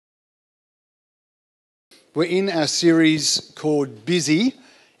We're in our series called Busy,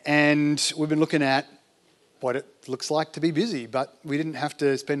 and we've been looking at what it looks like to be busy, but we didn't have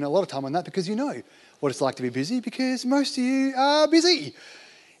to spend a lot of time on that because you know what it's like to be busy because most of you are busy.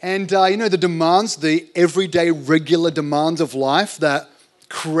 And you know the demands, the everyday regular demands of life that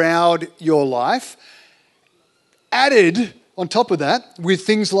crowd your life, added on top of that with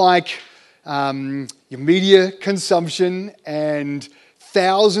things like your media consumption and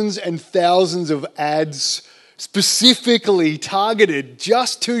thousands and thousands of ads specifically targeted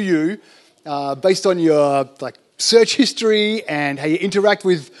just to you based on your search history and how you interact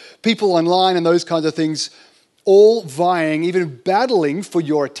with people online and those kinds of things, all vying, even battling for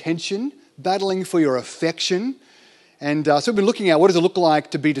your attention, battling for your affection. And so we've been looking at what does it look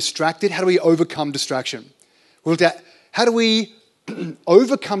like to be distracted? How do we overcome distraction? We looked at how do we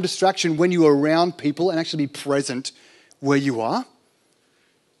overcome distraction when you are around people and actually be present where you are.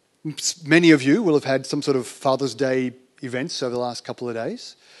 Many of you will have had some sort of Father's Day events over the last couple of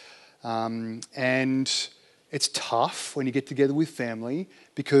days. And it's tough when you get together with family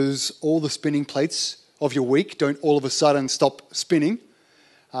because all the spinning plates of your week don't all of a sudden stop spinning.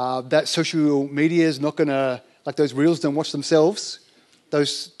 That social media is not going to, like those reels don't watch themselves.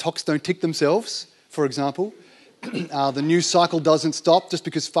 Those talks don't tick themselves, for example. The news cycle doesn't stop just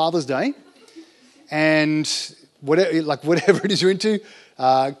because Father's Day. And whatever it is you're into,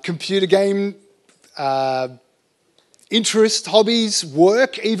 computer game, interest, hobbies,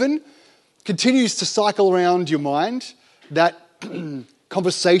 work even, continues to cycle around your mind. That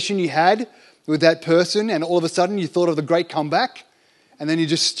conversation you had with that person and all of a sudden you thought of the great comeback and then you're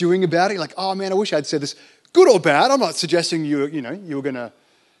just stewing about it. You're like, oh man, I wish I'd said this. Good or bad, I'm not suggesting you were going to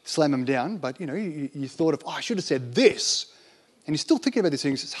slam them down, but you thought of, I should have said this. And you're still thinking about these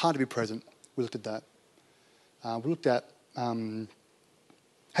things. It's hard to be present. We looked at that. We looked at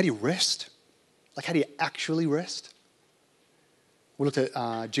how do you rest? How do you actually rest? We looked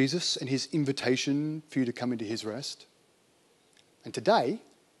at Jesus and his invitation for you to come into his rest. And today,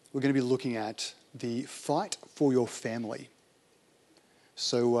 we're going to be looking at the fight for your family.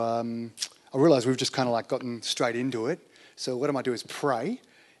 So I realise we've just kind of gotten straight into it. So what I might do is pray,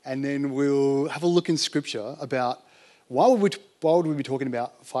 and then we'll have a look in Scripture about why would we be talking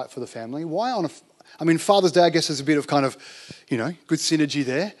about fight for the family? Father's Day, I guess, is a bit of good synergy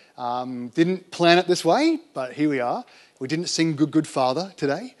there. Didn't plan it this way, but here we are. We didn't sing Good, Good Father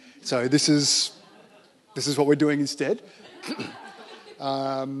today, so this is what we're doing instead.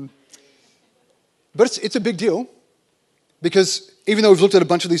 But it's a big deal because even though we've looked at a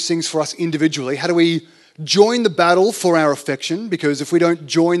bunch of these things for us individually, how do we join the battle for our affection? Because if we don't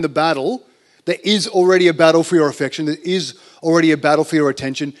join the battle, there is already a battle for your affection. There is already a battle for your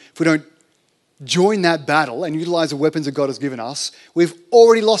attention. If we don't join that battle and utilize the weapons that God has given us, we've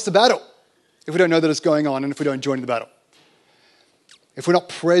already lost the battle if we don't know that it's going on and if we don't join the battle. If we're not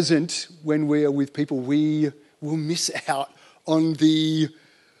present when we are with people, we will miss out on the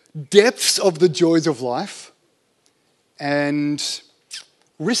depths of the joys of life and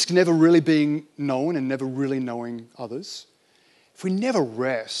risk never really being known and never really knowing others. If we never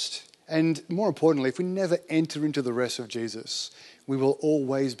rest, and more importantly, if we never enter into the rest of Jesus, we will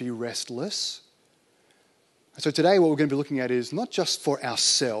always be restless. So today what we're going to be looking at is not just for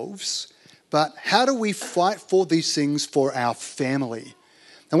ourselves, but how do we fight for these things for our family?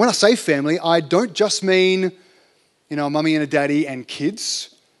 And when I say family, I don't just mean, a mummy and a daddy and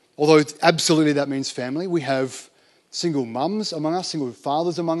kids, although absolutely that means family. We have single mums among us, single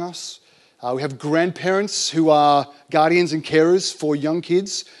fathers among us. We have grandparents who are guardians and carers for young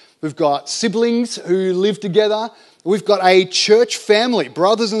kids. We've got siblings who live together. We've got a church family,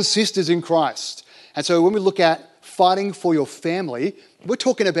 brothers and sisters in Christ. And so when we look at fighting for your family, we're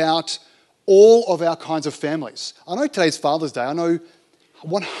talking about all of our kinds of families. I know today's Father's Day. I know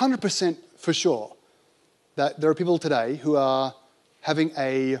 100% for sure that there are people today who are having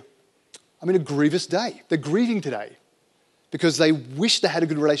a grievous day. They're grieving today because they wish they had a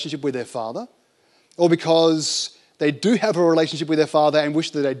good relationship with their father, or because they do have a relationship with their father and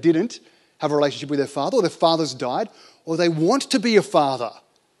wish that they didn't have a relationship with their father, or their father's died, or they want to be a father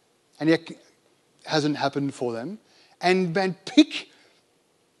and yet it hasn't happened for them. And man, pick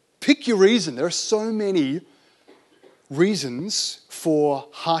your reason. There are so many reasons for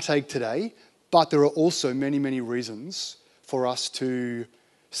heartache today, but there are also many, many reasons for us to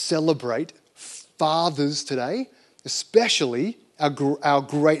celebrate fathers today, especially our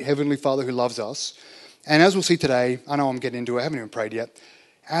great Heavenly Father who loves us. And as we'll see today, I know I'm getting into it, I haven't even prayed yet.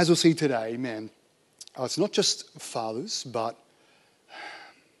 As we'll see today, it's not just fathers, but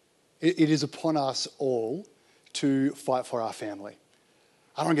it is upon us all to fight for our family.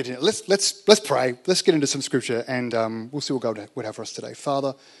 I don't get to. Let's pray. Let's get into some scripture, and we'll see what God would have for us today. Father,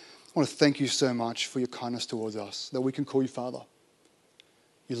 I want to thank you so much for your kindness towards us, that we can call you Father.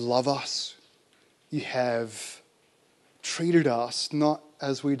 You love us. You have treated us not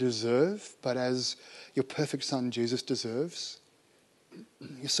as we deserve, but as your perfect Son Jesus deserves.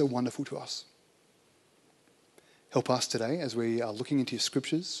 You're so wonderful to us. Help us today as we are looking into your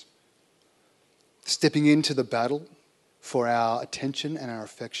scriptures, stepping into the battle for our attention and our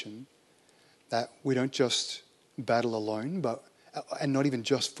affection, that we don't just battle alone, and not even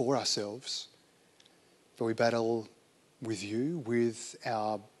just for ourselves, but we battle with you, with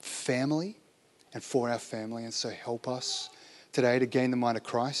our family, and for our family. And so help us today to gain the mind of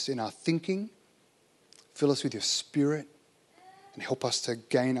Christ in our thinking. Fill us with your Spirit and help us to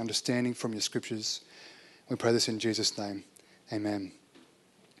gain understanding from your scriptures. We pray this in Jesus' name. Amen.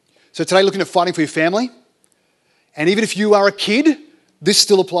 So today, looking at fighting for your family. And even if you are a kid, this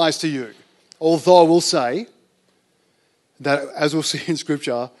still applies to you. Although I will say that, as we'll see in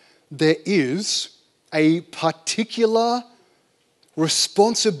Scripture, there is a particular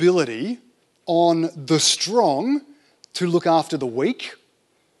responsibility on the strong to look after the weak.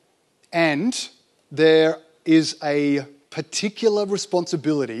 And there is a particular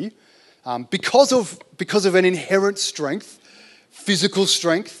responsibility because of an inherent strength, physical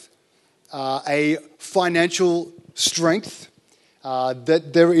strength, a financial strength,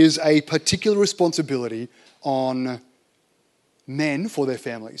 that there is a particular responsibility on men for their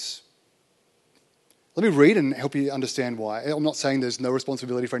families. Let me read and help you understand why. I'm not saying there's no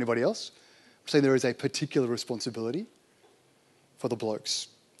responsibility for anybody else. I'm saying there is a particular responsibility for the blokes.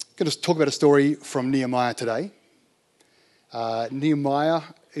 I'm going to talk about a story from Nehemiah today. Nehemiah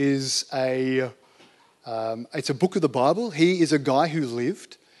is it's a book of the Bible. He is a guy who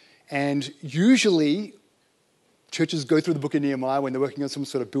lived, and usually churches go through the book of Nehemiah when they're working on some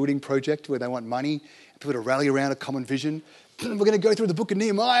sort of building project where they want money, people to rally around a common vision. We're going to go through the book of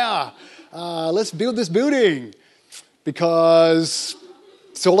Nehemiah. Let's build this building because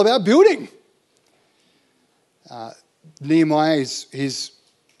it's all about building. Nehemiah is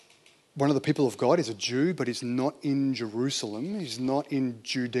one of the people of God. He's a Jew, but he's not in Jerusalem. He's not in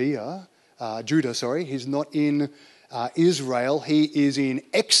Judah. He's not in Israel. He is in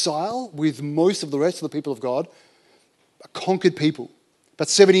exile with most of the rest of the people of God, a conquered people. About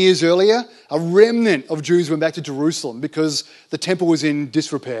 70 years earlier, a remnant of Jews went back to Jerusalem because the temple was in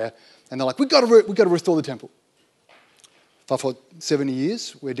disrepair, and they're like, we've got to restore the temple. Fast forward 70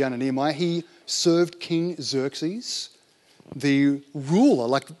 years, we're down to Nehemiah. He served King Xerxes, the ruler,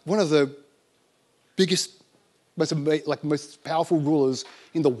 like one of the biggest, most powerful rulers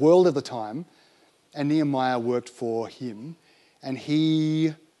in the world at the time, and Nehemiah worked for him, and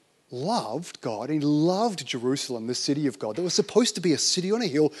he loved God, and he loved Jerusalem, the city of God. That was supposed to be a city on a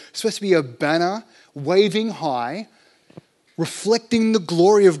hill, supposed to be a banner waving high, reflecting the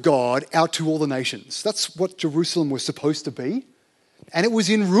glory of God out to all the nations. That's what Jerusalem was supposed to be. And it was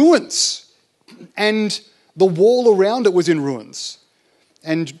in ruins. And the wall around it was in ruins.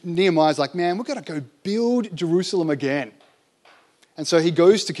 And Nehemiah's like, man, we've got to go build Jerusalem again. And so he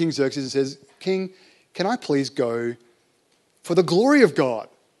goes to King Xerxes and says, King, can I please go for the glory of God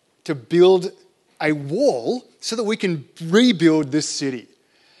to build a wall so that we can rebuild this city?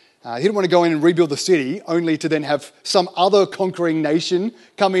 He didn't want to go in and rebuild the city only to then have some other conquering nation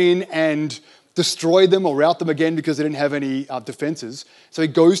come in and destroy them or rout them again because they didn't have any defenses. So he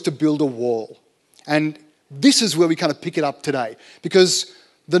goes to build a wall. And this is where we kind of pick it up today, because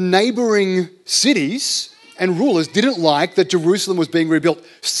the neighboring cities and rulers didn't like that Jerusalem was being rebuilt.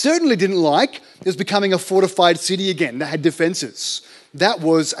 Certainly didn't like it was becoming a fortified city again that had defenses. That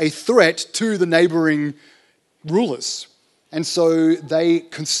was a threat to the neighboring rulers. And so they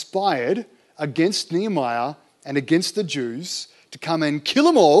conspired against Nehemiah and against the Jews to come and kill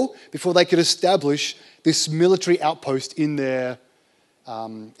them all before they could establish this military outpost in their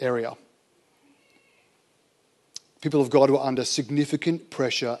area. People of God were under significant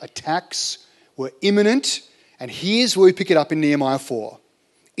pressure. Attacks were imminent. And here's where we pick it up in Nehemiah 4.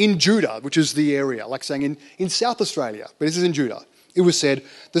 In Judah, which is the area, like saying in South Australia, but this is in Judah, it was said,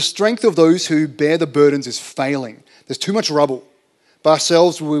 the strength of those who bear the burdens is failing. There's too much rubble. By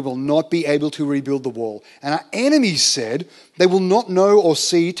ourselves we will not be able to rebuild the wall. And our enemies said, they will not know or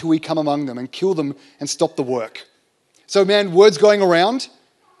see till we come among them and kill them and stop the work. So man, words going around.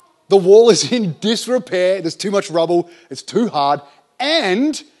 The wall is in disrepair. There's too much rubble. It's too hard.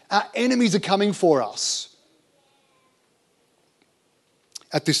 And our enemies are coming for us.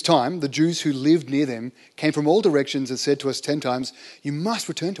 At this time, the Jews who lived near them came from all directions and said to us 10 times, you must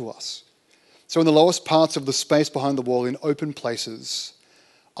return to us. So in the lowest parts of the space behind the wall, in open places,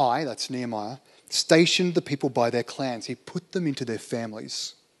 that's Nehemiah, stationed the people by their clans. He put them into their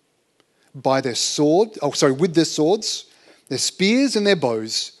families. With their swords, their spears and their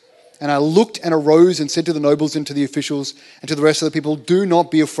bows. And I looked and arose and said to the nobles and to the officials and to the rest of the people, do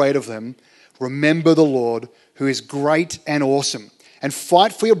not be afraid of them. Remember the Lord, who is great and awesome. And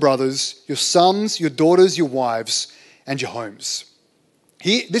fight for your brothers, your sons, your daughters, your wives, and your homes.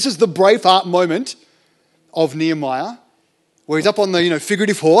 This is the Braveheart moment of Nehemiah, where he's up on the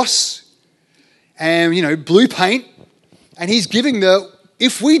figurative horse and blue paint, and he's giving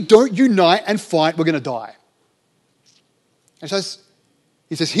if we don't unite and fight, we're going to die. And so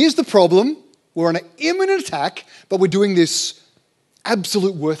he says, here's the problem. We're on an imminent attack, but we're doing this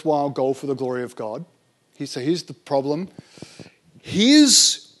absolute worthwhile goal for the glory of God. So here's the problem.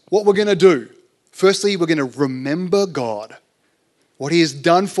 Here's what we're going to do. Firstly, we're going to remember God, what he has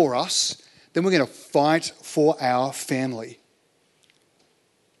done for us. Then we're going to fight for our family.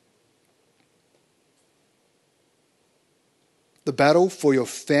 The battle for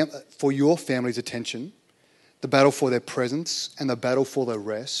your family's attention, the battle for their presence, and the battle for their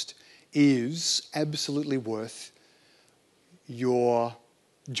rest is absolutely worth your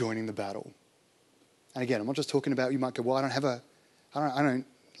joining the battle. And again, I'm not just talking about, you might go, well, I don't have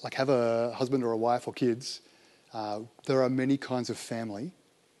a husband or a wife or kids. There are many kinds of family,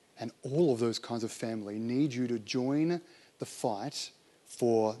 and all of those kinds of family need you to join the fight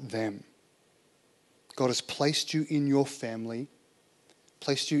for them. God has placed you in your family,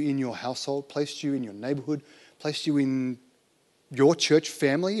 placed you in your household, placed you in your neighborhood, placed you in your church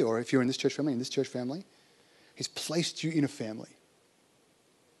family, or if you're in this church family, he's placed you in a family.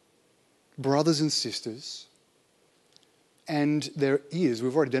 Brothers and sisters, and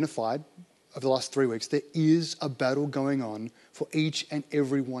we've already identified over the last 3 weeks, there is a battle going on for each and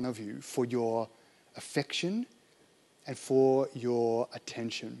every one of you, for your affection and for your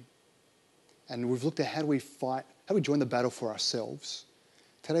attention. And we've looked at how do we join the battle for ourselves.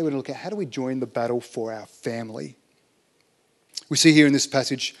 Today we're going to look at how do we join the battle for our family. We see here in this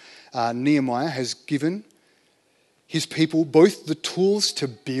passage, Nehemiah has given his people both the tools to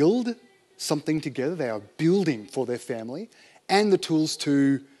build something together, they are building for their family, and the tools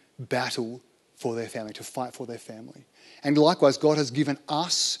to battle for their family, to fight for their family. And likewise, God has given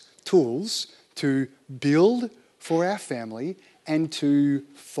us tools to build for our family and to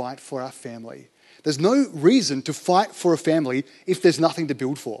fight for our family. There's no reason to fight for a family if there's nothing to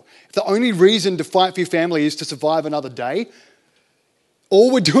build for. If the only reason to fight for your family is to survive another day,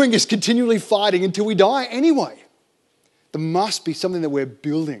 all we're doing is continually fighting until we die anyway. There must be something that we're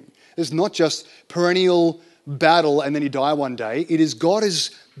building. It's not just perennial battle and then you die one day. It is God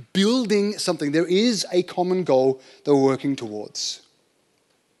is building something. There is a common goal that we're working towards.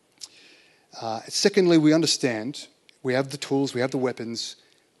 Secondly, we understand, we have the tools, we have the weapons.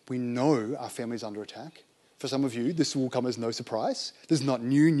 We know our family's under attack. For some of you, this will come as no surprise. This is not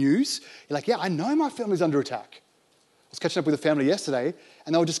new news. You're like, yeah, I know my family's under attack. I was catching up with a family yesterday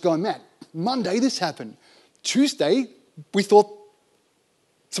and they were just going, Matt, Monday this happened. Tuesday, we thought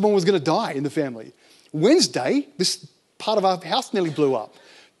someone was going to die in the family. Wednesday, this part of our house nearly blew up.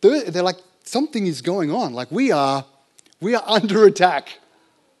 They're like, something is going on. Like we are under attack.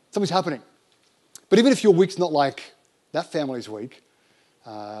 Something's happening. But even if your week's not like that family's week,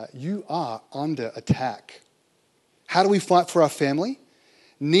 you are under attack. How do we fight for our family?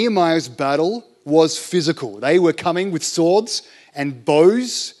 Nehemiah's battle was physical. They were coming with swords and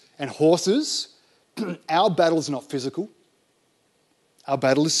bows and horses. Our battle is not physical. Our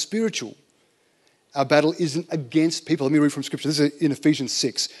battle is spiritual. Our battle isn't against people. Let me read from Scripture. This is in Ephesians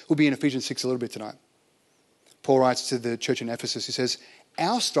 6. We'll be in Ephesians 6 a little bit tonight. Paul writes to the church in Ephesus, he says,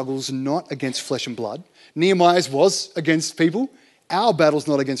 our struggle's not against flesh and blood. Nehemiah's was against people. Our battle's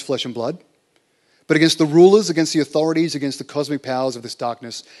not against flesh and blood, but against the rulers, against the authorities, against the cosmic powers of this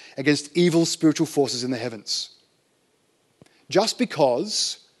darkness, against evil spiritual forces in the heavens. Just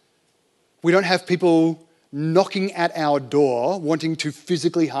because we don't have people knocking at our door wanting to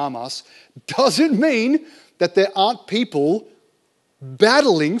physically harm us doesn't mean that there aren't people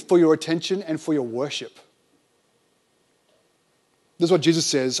battling for your attention and for your worship. This is what Jesus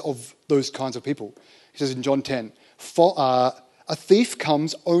says of those kinds of people. He says in John 10, a thief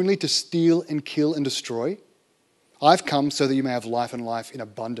comes only to steal and kill and destroy. I've come so that you may have life and life in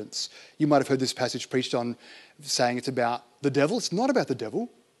abundance. You might have heard this passage preached on saying it's about the devil. It's not about the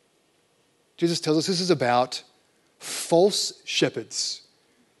devil. Jesus tells us this is about false shepherds.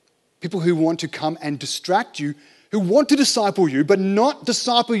 People who want to come and distract you, who want to disciple you, but not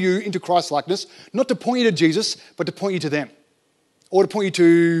disciple you into Christ-likeness, not to point you to Jesus, but to point you to them. Or to point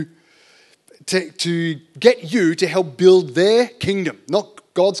you to get you to help build their kingdom. Not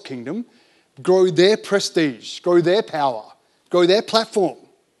God's kingdom, grow their prestige, grow their power, grow their platform.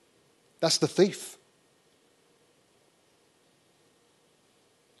 That's the thief.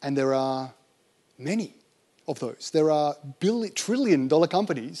 And there are many of those. There are trillion-dollar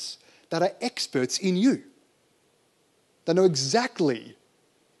companies that are experts in you. They know exactly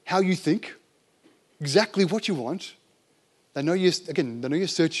how you think, exactly what you want. They know your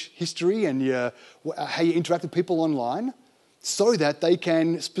search history and how you interact with people online, so that they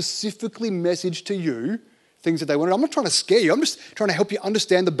can specifically message to you things that they want. I'm not trying to scare you. I'm just trying to help you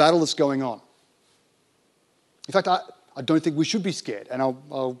understand the battle that's going on. In fact, I don't think we should be scared, and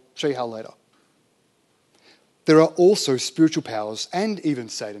I'll show you how later. There are also spiritual powers and even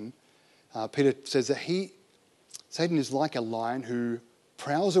Satan. Peter says that Satan is like a lion who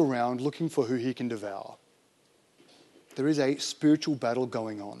prowls around looking for who he can devour. There is a spiritual battle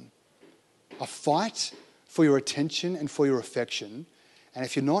going on, a fight for your attention and for your affection. And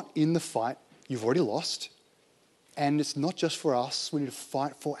if you're not in the fight, you've already lost. And it's not just for us. We need to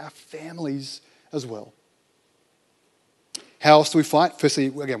fight for our families as well. How else do we fight? Firstly,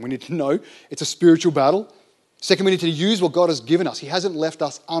 again, we need to know it's a spiritual battle. Second, we need to use what God has given us. He hasn't left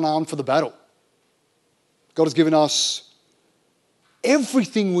us unarmed for the battle. God has given us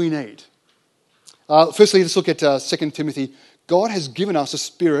everything we need. Firstly, let's look at 2 Timothy. God has given us a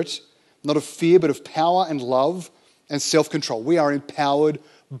spirit, not of fear, but of power and love and self-control. We are empowered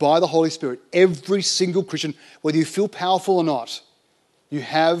by the Holy Spirit. Every single Christian, whether you feel powerful or not, you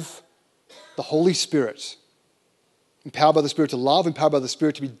have the Holy Spirit. Empowered by the Spirit to love, empowered by the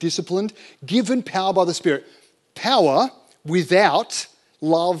Spirit to be disciplined, given power by the Spirit. Power without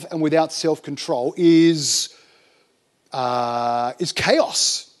love and without self-control is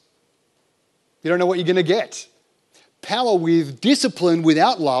chaos. You don't know what you're going to get. Power with discipline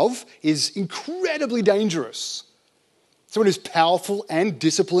without love is incredibly dangerous. Someone who's powerful and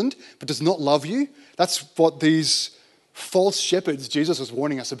disciplined but does not love you, that's what these false shepherds Jesus was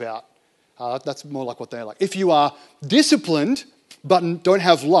warning us about. That's more like what they're like. If you are disciplined but don't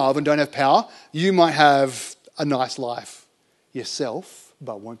have love and don't have power, you might have a nice life yourself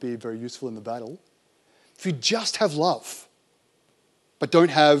but won't be very useful in the battle. If you just have love but don't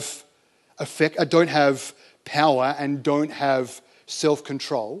have don't have power and don't have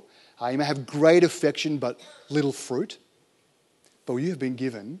self-control, you may have great affection but little fruit. But you have been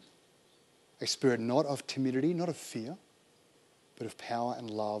given a spirit not of timidity, not of fear, but of power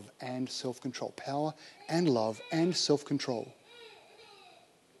and love and self-control. Power and love and self-control.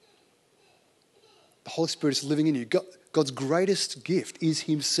 The Holy Spirit is living in you. God's greatest gift is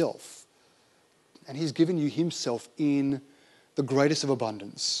himself. And he's given you himself in the greatest of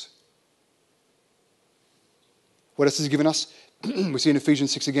abundance. What else has he given us? We see in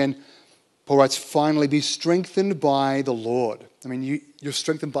Ephesians 6 again, Paul writes, finally be strengthened by the Lord. I mean, you're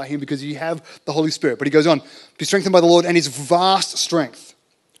strengthened by him because you have the Holy Spirit. But he goes on, be strengthened by the Lord and his vast strength.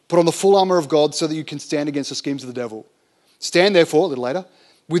 Put on the full armour of God so that you can stand against the schemes of the devil. Stand therefore, a little later,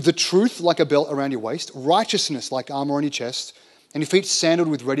 with the truth like a belt around your waist, righteousness like armour on your chest, and your feet sandaled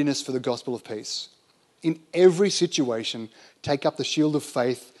with readiness for the gospel of peace. In every situation, take up the shield of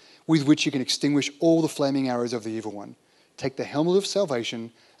faith with which you can extinguish all the flaming arrows of the evil one. Take the helmet of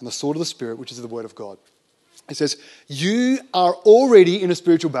salvation and the sword of the Spirit, which is the word of God. It says, you are already in a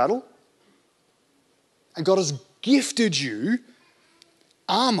spiritual battle, and God has gifted you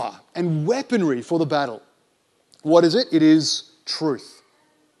armour and weaponry for the battle. What is it? It is truth.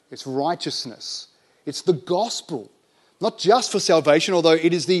 It's righteousness. It's the gospel. Not just for salvation, although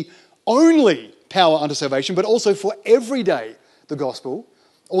it is the only power unto salvation, but also for every day, the gospel.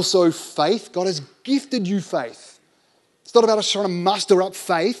 Also faith. God has gifted you faith. It's not about us trying to muster up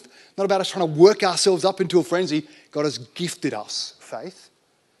faith, not about us trying to work ourselves up into a frenzy. God has gifted us faith,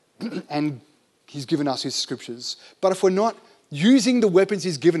 and he's given us his scriptures. But if we're not using the weapons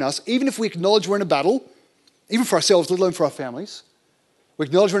he's given us, even if we acknowledge we're in a battle, even for ourselves, let alone for our families, we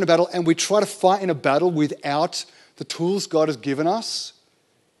acknowledge we're in a battle and we try to fight in a battle without the tools God has given us,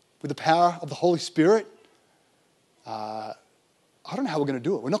 with the power of the Holy Spirit, I don't know how we're going to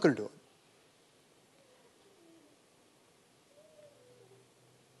do it. We're not going to do it.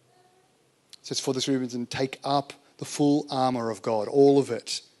 It says, for this reason, take up the full armour of God, all of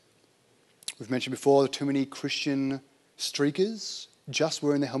it. We've mentioned before, too many Christian streakers just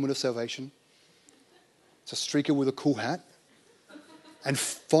wearing the helmet of salvation. It's a streaker with a cool hat. And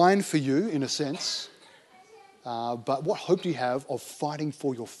fine for you, in a sense. But what hope do you have of fighting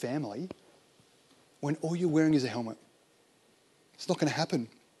for your family when all you're wearing is a helmet? It's not going to happen.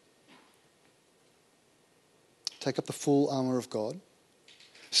 Take up the full armour of God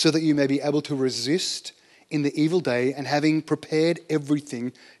so that you may be able to resist in the evil day, and having prepared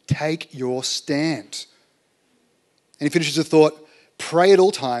everything, take your stand. And he finishes the thought, pray at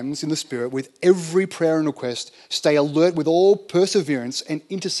all times in the Spirit with every prayer and request. Stay alert with all perseverance and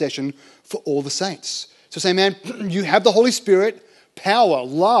intercession for all the saints. So say, man, you have the Holy Spirit, power,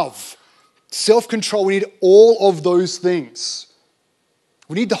 love, self-control. We need all of those things.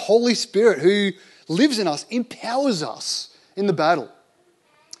 We need the Holy Spirit who lives in us, empowers us in the battle.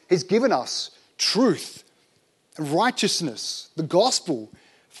 He's given us truth, righteousness, the gospel,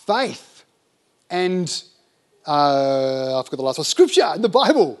 faith, and I forgot the last one, scripture in the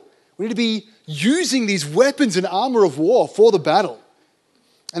Bible. We need to be using these weapons and armor of war for the battle.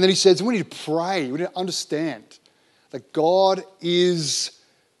 And then he says, we need to pray. We need to understand that God is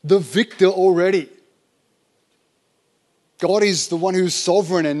the victor already. God is the one who's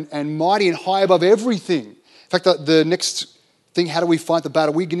sovereign and mighty and high above everything. In fact, the next thing, how do we fight the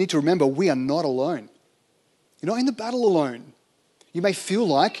battle? We need to remember we are not alone. You're not in the battle alone. You may feel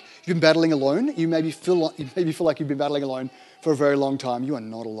like you've been battling alone. You maybe feel like you've been battling alone for a very long time. You are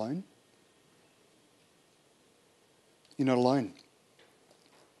not alone. You're not alone.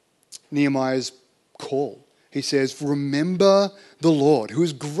 Nehemiah's call. He says, remember the Lord, who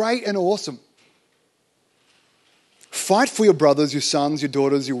is great and awesome. Fight for your brothers, your sons, your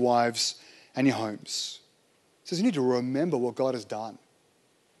daughters, your wives, and your homes. He says you need to remember what God has done.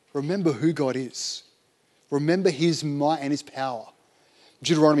 Remember who God is. Remember his might and his power.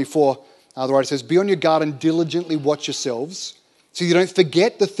 Deuteronomy 4, the writer says, be on your guard and diligently watch yourselves, so you don't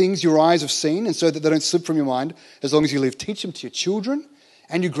forget the things your eyes have seen, and so that they don't slip from your mind as long as you live. Teach them to your children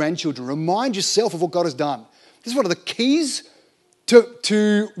and your grandchildren. Remind yourself of what God has done. This is one of the keys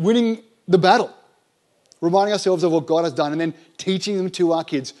to winning the battle. Reminding ourselves of what God has done and then teaching them to our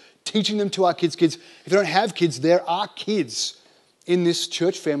kids. Teaching them to our kids' kids. If you don't have kids, there are kids in this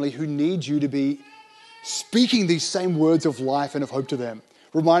church family who need you to be speaking these same words of life and of hope to them.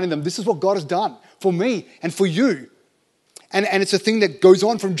 Reminding them, this is what God has done for me and for you. And it's a thing that goes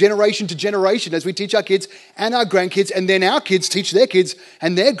on from generation to generation as we teach our kids and our grandkids, and then our kids teach their kids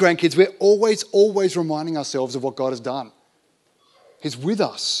and their grandkids. We're always reminding ourselves of what God has done. He's with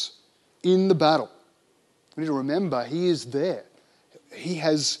us in the battle. We need to remember he is there. He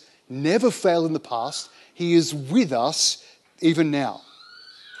has never failed in the past. He is with us even now.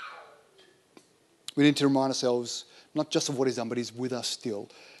 We need to remind ourselves not just of what he's done, but he's with us still.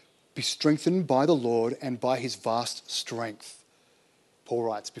 Be strengthened by the Lord and by his vast strength. Paul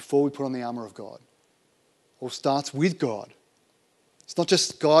writes, before we put on the armour of God. All starts with God. It's not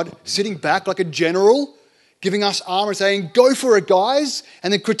just God sitting back like a general, giving us armour and saying, go for it, guys,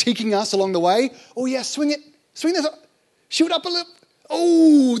 and then critiquing us along the way. Oh yeah, swing that, shoot up a little.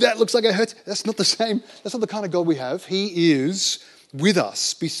 Oh, that looks like it hurts. That's not the same. That's not the kind of God we have. He is with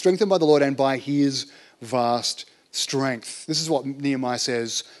us. Be strengthened by the Lord and by his vast strength. This is what Nehemiah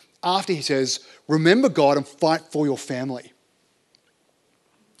says after he says, remember God and fight for your family.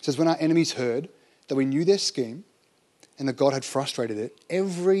 He says, when our enemies heard that we knew their scheme and that God had frustrated it,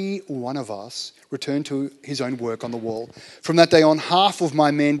 every one of us returned to his own work on the wall. From that day on, half of my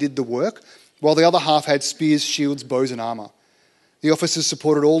men did the work, while the other half had spears, shields, bows, and armour. The officers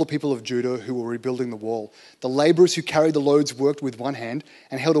supported all the people of Judah who were rebuilding the wall. The labourers who carried the loads worked with one hand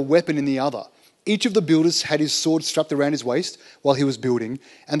and held a weapon in the other. Each of the builders had his sword strapped around his waist while he was building,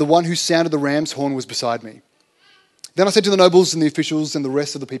 and the one who sounded the ram's horn was beside me. Then I said to the nobles and the officials and the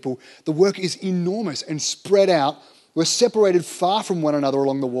rest of the people, the work is enormous and spread out. We're separated far from one another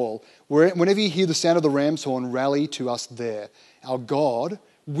along the wall. Whenever you hear the sound of the ram's horn, rally to us there. Our God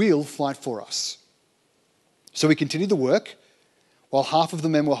will fight for us. So we continued the work, while half of the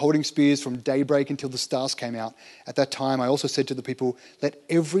men were holding spears from daybreak until the stars came out. At that time, I also said to the people, let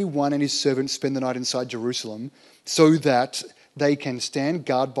everyone and his servant spend the night inside Jerusalem so that they can stand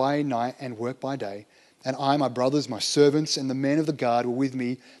guard by night and work by day. And I, my brothers, my servants, and the men of the guard were with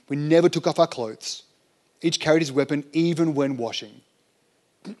me. We never took off our clothes. Each carried his weapon, even when washing.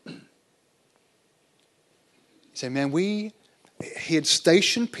 You say, man, he had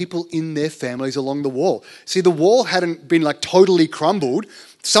stationed people in their families along the wall. See, the wall hadn't been like totally crumbled.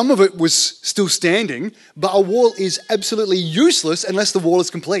 Some of it was still standing, but a wall is absolutely useless unless the wall is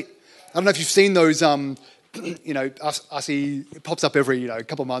complete. I don't know if you've seen those, it pops up every,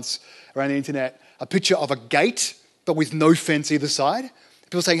 couple of months around the internet, a picture of a gate, but with no fence either side.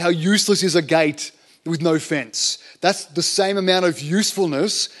 People saying how useless is a gate with no fence. That's the same amount of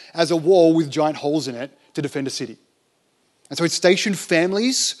usefulness as a wall with giant holes in it to defend a city. And so it stationed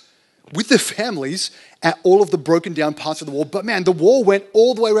families with their families at all of the broken down parts of the wall. But man, the wall went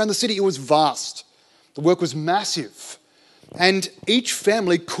all the way around the city. It was vast. The work was massive. And each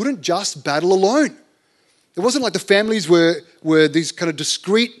family couldn't just battle alone. It wasn't like the families were these kind of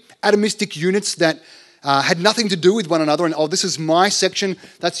discrete atomistic units that had nothing to do with one another and, oh, this is my section,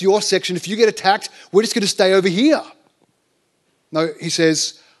 that's your section. If you get attacked, we're just going to stay over here. No, he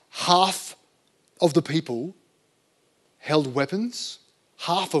says half of the people held weapons,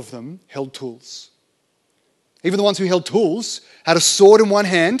 half of them held tools. Even the ones who held tools had a sword in one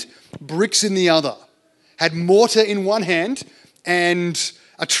hand, bricks in the other, had mortar in one hand and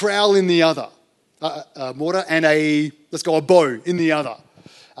a trowel in the other. Mortar and a bow in the other.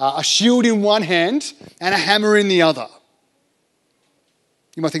 A shield in one hand and a hammer in the other.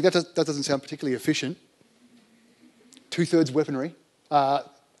 You might think that doesn't sound particularly efficient. 2/3 weaponry,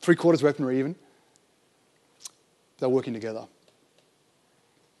 3/4 weaponry even. They're working together.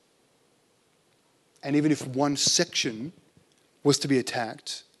 And even if one section was to be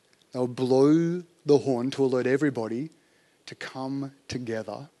attacked, they would blow the horn to alert everybody to come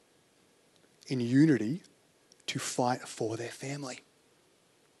together in unity to fight for their family.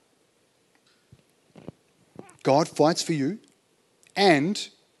 God fights for you, and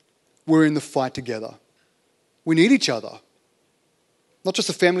we're in the fight together. We need each other. Not just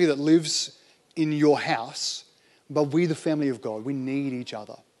a family that lives in your house, but we, the family of God, we need each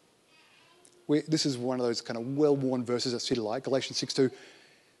other. This is one of those kind of well-worn verses at City Light, Galatians 6:2.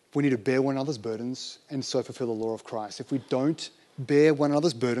 We need to bear one another's burdens and so fulfill the law of Christ. If we don't bear one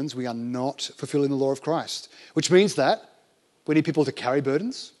another's burdens, we are not fulfilling the law of Christ, which means that we need people to carry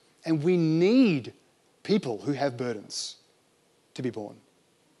burdens, and we need people who have burdens to be born.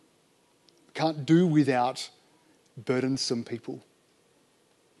 We can't do without burdensome people.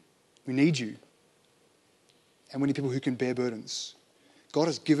 We need you. And we need people who can bear burdens. God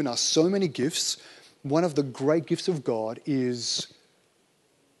has given us so many gifts. One of the great gifts of God is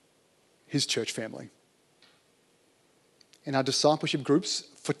his church family. In our discipleship groups,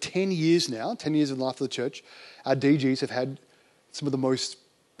 for 10 years now, 10 years in the life of the church, our DGs have had some of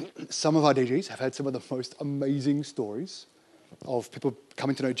our DGs have had some of the most amazing stories of people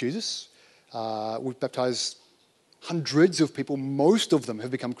coming to know Jesus. We've baptized hundreds of people. Most of them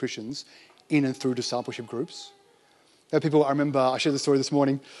have become Christians in and through discipleship groups. There are people, I remember, I shared the story this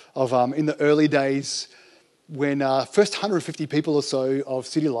morning of in the early days when first 150 people or so of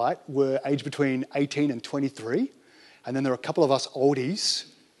City Light were aged between 18 and 23. And then there were a couple of us oldies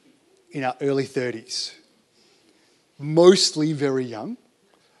in our early 30s, mostly very young.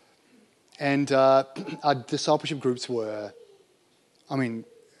 And our discipleship groups were,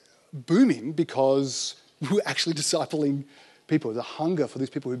 booming because we were actually discipling people. The hunger for these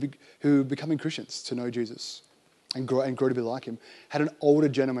people who are becoming Christians to know Jesus and grow to be like him. Had an older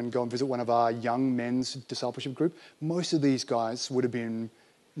gentleman go and visit one of our young men's discipleship group. Most of these guys would have been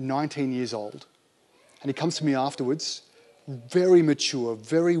 19 years old. And he comes to me afterwards, very mature,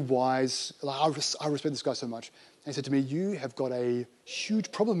 very wise. I respect this guy so much. And he said to me, "You have got a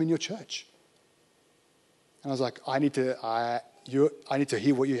huge problem in your church." And I was like, I need to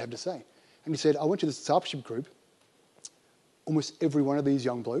hear what you have to say. And he said, "I went to this discipleship group. Almost every one of these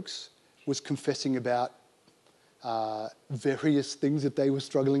young blokes was confessing about various things that they were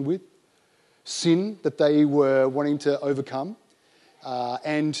struggling with, sin that they were wanting to overcome,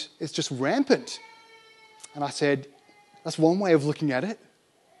 and it's just rampant." And I said, that's one way of looking at it.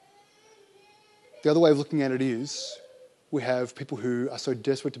 The other way of looking at it is we have people who are so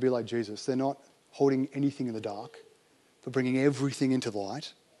desperate to be like Jesus. They're not holding anything in the dark, but bringing everything into the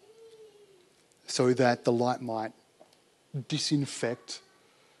light so that the light might disinfect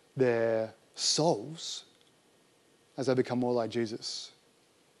their souls as they become more like Jesus.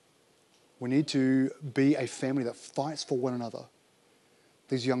 We need to be a family that fights for one another.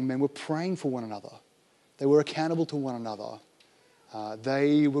 These young men were praying for one another. They were accountable to one another.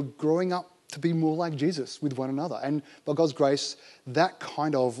 They were growing up to be more like Jesus with one another. And by God's grace, that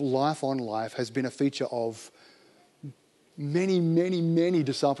kind of life on life has been a feature of many, many, many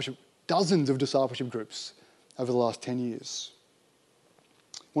dozens of discipleship groups over the last 10 years.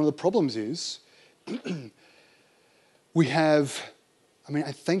 One of the problems is we have,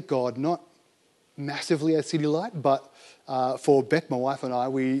 I thank God, not massively at City Light, but for Beck, my wife and I,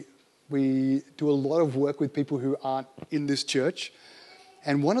 we do a lot of work with people who aren't in this church.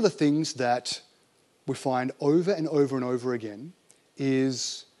 And one of the things that we find over and over and over again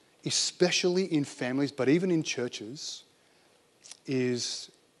is, especially in families, but even in churches, is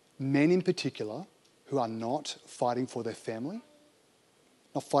men in particular who are not fighting for their family,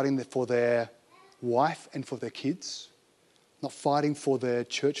 not fighting for their wife and for their kids, not fighting for their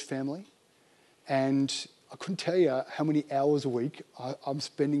church family. And I couldn't tell you how many hours a week I'm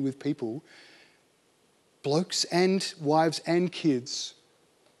spending with people, blokes and wives and kids,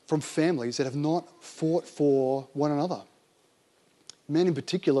 from families that have not fought for one another. Men in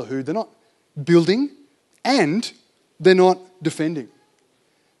particular who they're not building and they're not defending.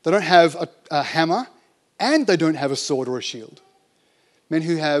 They don't have a hammer and they don't have a sword or a shield. Men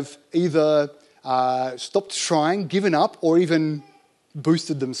who have either stopped trying, given up, or even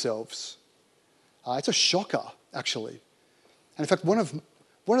boosted themselves. It's a shocker, actually. And in fact, one of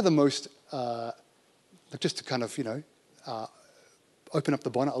the most, just to kind of, open up the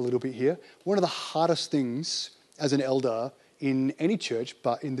bonnet a little bit here, one of the hardest things as an elder in any church,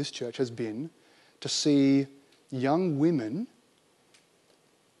 but in this church, has been to see young women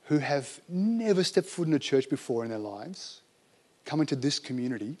who have never stepped foot in a church before in their lives come into this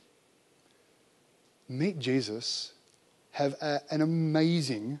community, meet Jesus, have an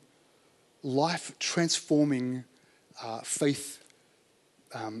amazing, life-transforming faith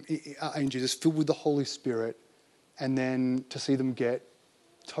in Jesus, filled with the Holy Spirit, and then to see them get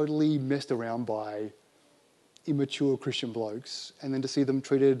totally messed around by immature Christian blokes, and then to see them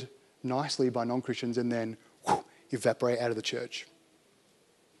treated nicely by non-Christians and then evaporate out of the church.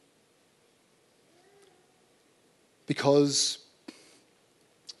 Because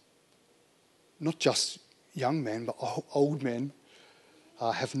not just young men, but old men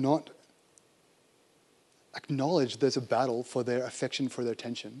have not acknowledged there's a battle for their affection, for their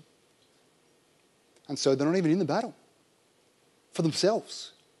attention. And so they're not even in the battle for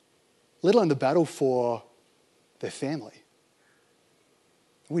themselves, let alone the battle for their family.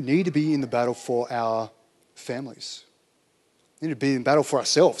 We need to be in the battle for our families. We need to be in battle for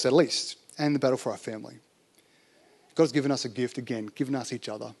ourselves, at least, and the battle for our family. God's given us a gift again, given us each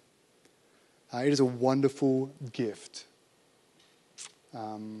other. It is a wonderful gift.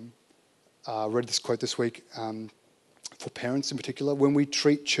 I read this quote this week for parents in particular. When we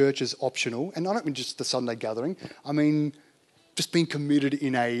treat church as optional, and I don't mean just the Sunday gathering, I mean just being committed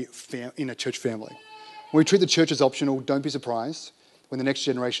in a church family. When we treat the church as optional, don't be surprised when the next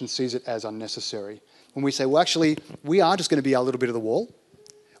generation sees it as unnecessary. When we say, well, actually, we are just going to be our little bit of the wall.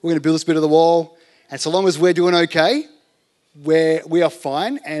 We're going to build this bit of the wall, and so long as we're doing okay, we are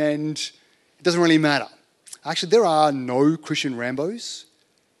fine, and it doesn't really matter. Actually, there are no Christian Rambos.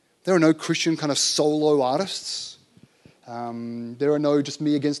 There are no Christian kind of solo artists. There are no just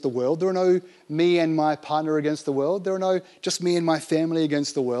me against the world. There are no me and my partner against the world. There are no just me and my family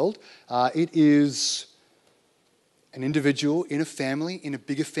against the world. It is an individual in a family, in a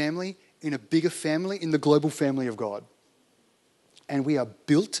bigger family, in a bigger family, in the global family of God. And we are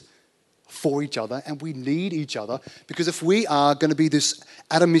built for each other, and we need each other, because if we are going to be this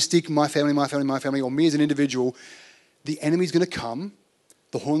atomistic, my family, my family, my family, or me as an individual, the enemy's going to come,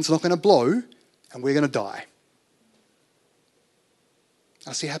 the horn's not going to blow, and we're going to die.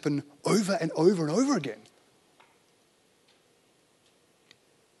 I see it happen over and over and over again.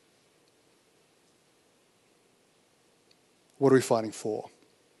 What are we fighting for?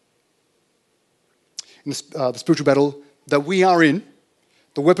 In the spiritual battle that we are in,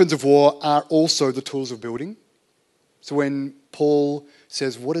 the weapons of war are also the tools of building. So when Paul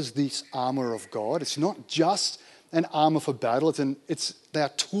says, what is this armour of God? It's not just an armour for battle. They are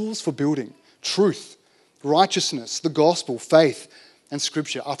tools for building. Truth, righteousness, the gospel, faith, and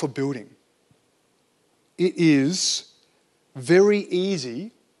scripture are for building. It is very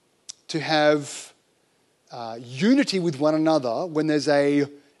easy to have unity with one another when there's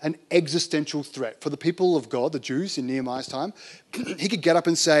an existential threat. For the people of God, the Jews in Nehemiah's time, he could get up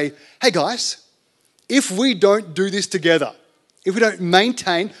and say, hey guys, if we don't do this together, if we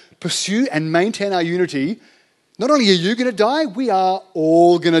don't pursue and maintain our unity, not only are you going to die, we are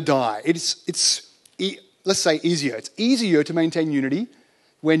all going to die. Let's say easier. It's easier to maintain unity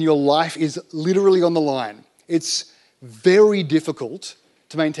when your life is literally on the line. It's very difficult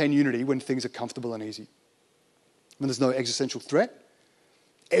to maintain unity when things are comfortable and easy. When there's no existential threat,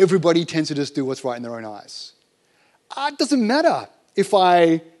 everybody tends to just do what's right in their own eyes. It doesn't matter if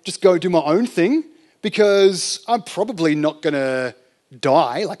I just go do my own thing, because I'm probably not going to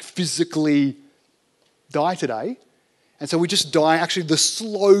die, like physically die today. And so we just die, actually the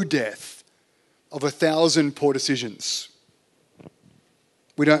slow death of 1,000 poor decisions.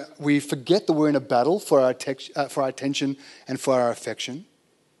 We forget that we're in a battle for our attention and for our affection.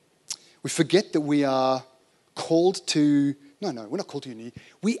 We forget that we are called to... No, we're not called to unity.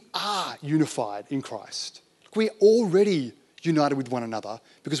 We are unified in Christ. We are already united with one another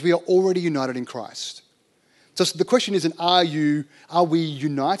because we are already united in Christ. So the question isn't, are we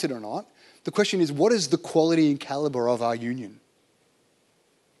united or not? The question is, what is the quality and caliber of our union?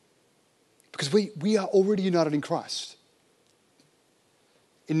 Because we are already united in Christ.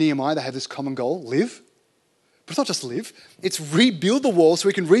 In Nehemiah, they have this common goal, live. But it's not just live, it's rebuild the wall so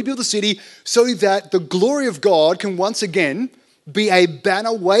we can rebuild the city so that the glory of God can once again be a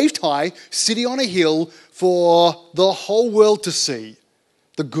banner waved high, city on a hill for the whole world to see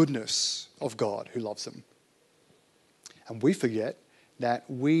the goodness of God who loves them. And we forget that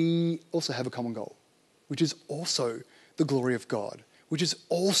we also have a common goal, which is also the glory of God, which is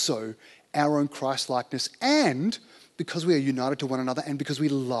also our own Christ-likeness. And because we are united to one another and because we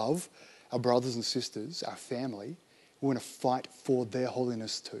love our brothers and sisters, our family, we want to fight for their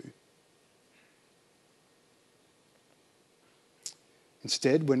holiness too.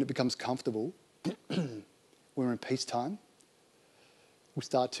 Instead, when it becomes comfortable, when we're in peacetime, we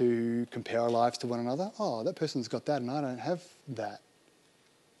start to compare our lives to one another. Oh, that person's got that and I don't have that.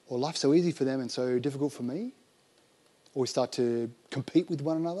 Or life's so easy for them and so difficult for me. Or we start to compete with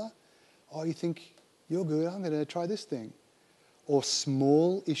one another. Oh, you think you're good, I'm going to try this thing. Or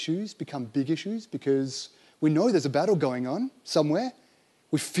small issues become big issues because we know there's a battle going on somewhere.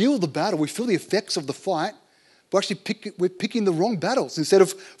 We feel the battle, we feel the effects of the fight. We're picking the wrong battles. Instead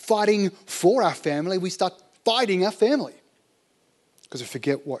of fighting for our family, we start fighting our family. Because we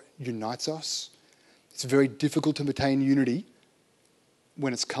forget what unites us. It's very difficult to maintain unity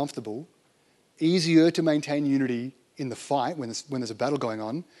when it's comfortable. Easier to maintain unity in the fight when there's a battle going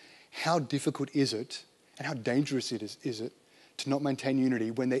on. How difficult is it and how dangerous is it to not maintain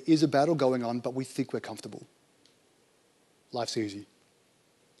unity when there is a battle going on but we think we're comfortable? Life's easy.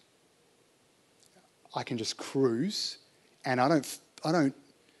 I can just cruise and I don't,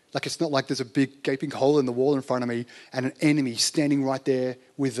 like it's not like there's a big gaping hole in the wall in front of me and an enemy standing right there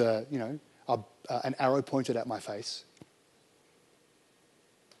with an arrow pointed at my face.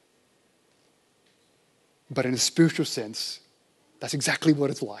 But in a spiritual sense, that's exactly what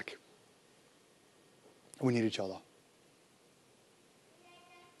it's like. We need each other.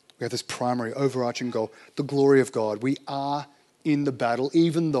 We have this primary overarching goal, the glory of God. We are in the battle,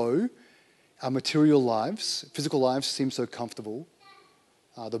 even though our material lives, physical lives seem so comfortable.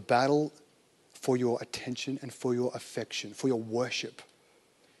 The battle for your attention and for your affection, for your worship,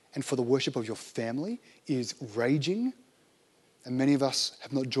 and for the worship of your family is raging. And many of us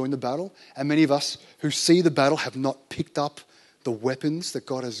have not joined the battle. And many of us who see the battle have not picked up the weapons that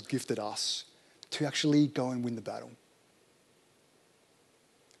God has gifted us to actually go and win the battle.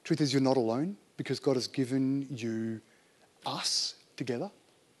 Truth is, you're not alone because God has given you us together.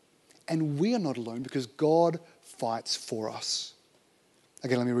 And we are not alone because God fights for us.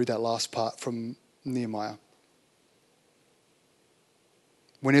 Again, let me read that last part from Nehemiah.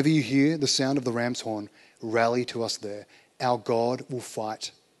 Whenever you hear the sound of the ram's horn, rally to us there. Our God will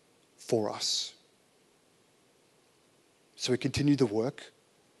fight for us. So we continued the work.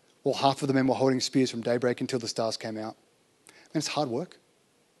 Well, half of the men were holding spears from daybreak until the stars came out. And it's hard work.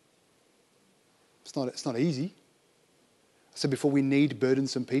 It's not easy. I said before, we need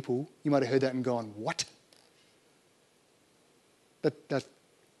burdensome people. You might have heard that and gone, what?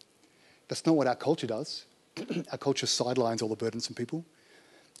 That's not what our culture does. Our culture sidelines all the burdensome people.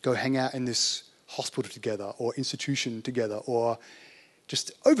 Go hang out in this hospital together or institution together or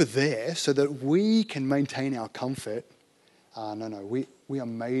just over there so that we can maintain our comfort. No. We are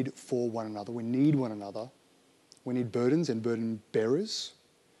made for one another. We need one another. We need burdens and burden bearers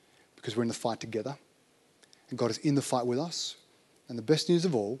because we're in the fight together. And God is in the fight with us. And the best news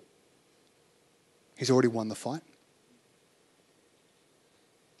of all, He's already won the fight.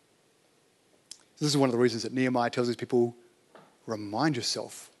 This is one of the reasons that Nehemiah tells his people, remind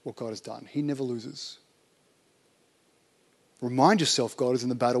yourself what God has done. He never loses. Remind yourself God is in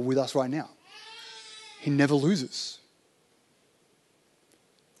the battle with us right now. He never loses.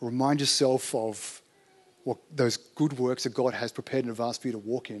 Remind yourself of what those good works that God has prepared in advance for you to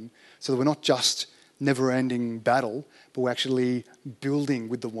walk in so that we're not just never-ending battle, but we're actually building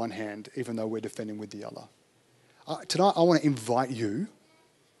with the one hand even though we're defending with the other. Tonight I want to invite you,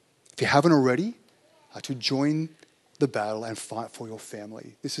 if you haven't already, to join the battle and fight for your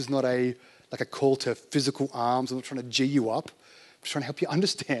family. This is not a call to physical arms. I'm not trying to G you up. I'm just trying to help you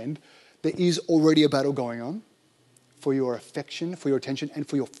understand there is already a battle going on for your affection, for your attention, and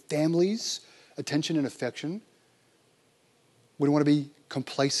for your family's attention and affection. We don't want to be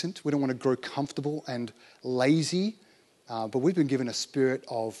complacent. We don't want to grow comfortable and lazy. But we've been given a spirit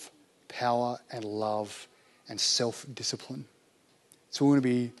of power and love and self-discipline. So we want to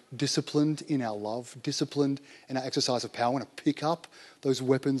be disciplined in our love, disciplined in our exercise of power. We want to pick up those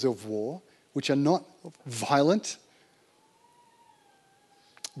weapons of war, which are not violent.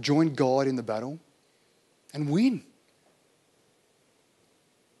 Join God in the battle and win.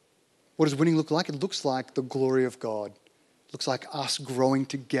 What does winning look like? It looks like the glory of God. It looks like us growing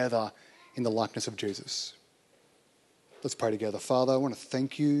together in the likeness of Jesus. Let's pray together. Father, I want to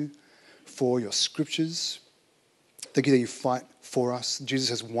thank you for your scriptures. Thank you that you fight for us. Jesus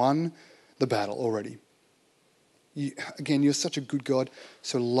has won the battle already. Again, you're such a good God,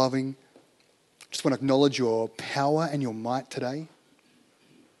 so loving. Just want to acknowledge your power and your might today.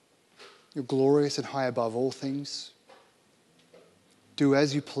 You're glorious and high above all things. Do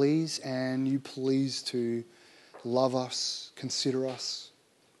as you please, and you please to love us, consider us,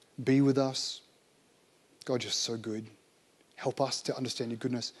 be with us. God, you're so good. Help us to understand your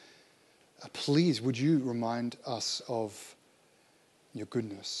goodness. Please, would you remind us of your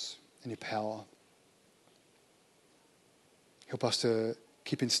goodness and your power? Help us to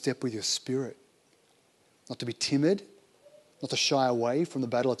keep in step with your Spirit, not to be timid, not to shy away from the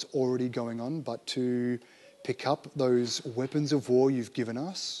battle that's already going on, but to pick up those weapons of war you've given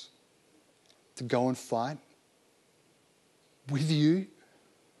us, to go and fight with you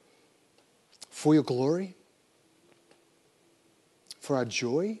for your glory, for our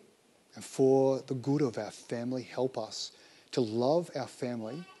joy, and for the good of our family. Help us to love our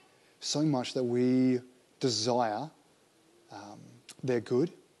family so much that we desire their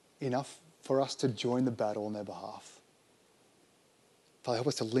good enough for us to join the battle on their behalf. Father, help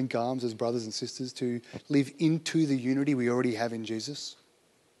us to link arms as brothers and sisters, to live into the unity we already have in Jesus.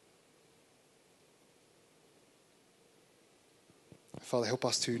 Father, help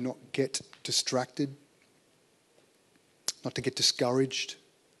us to not get distracted, not to get discouraged,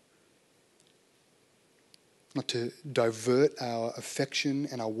 not to divert our affection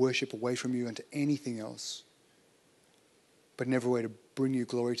and our worship away from you and to anything else, but in every way to bring you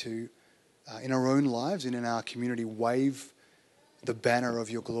glory, to, in our own lives and in our community, wave the banner of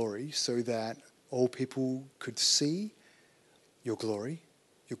your glory so that all people could see your glory,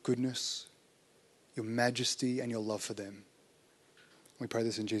 your goodness, your majesty, and your love for them. We pray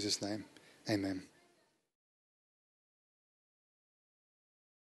this in Jesus' name. Amen.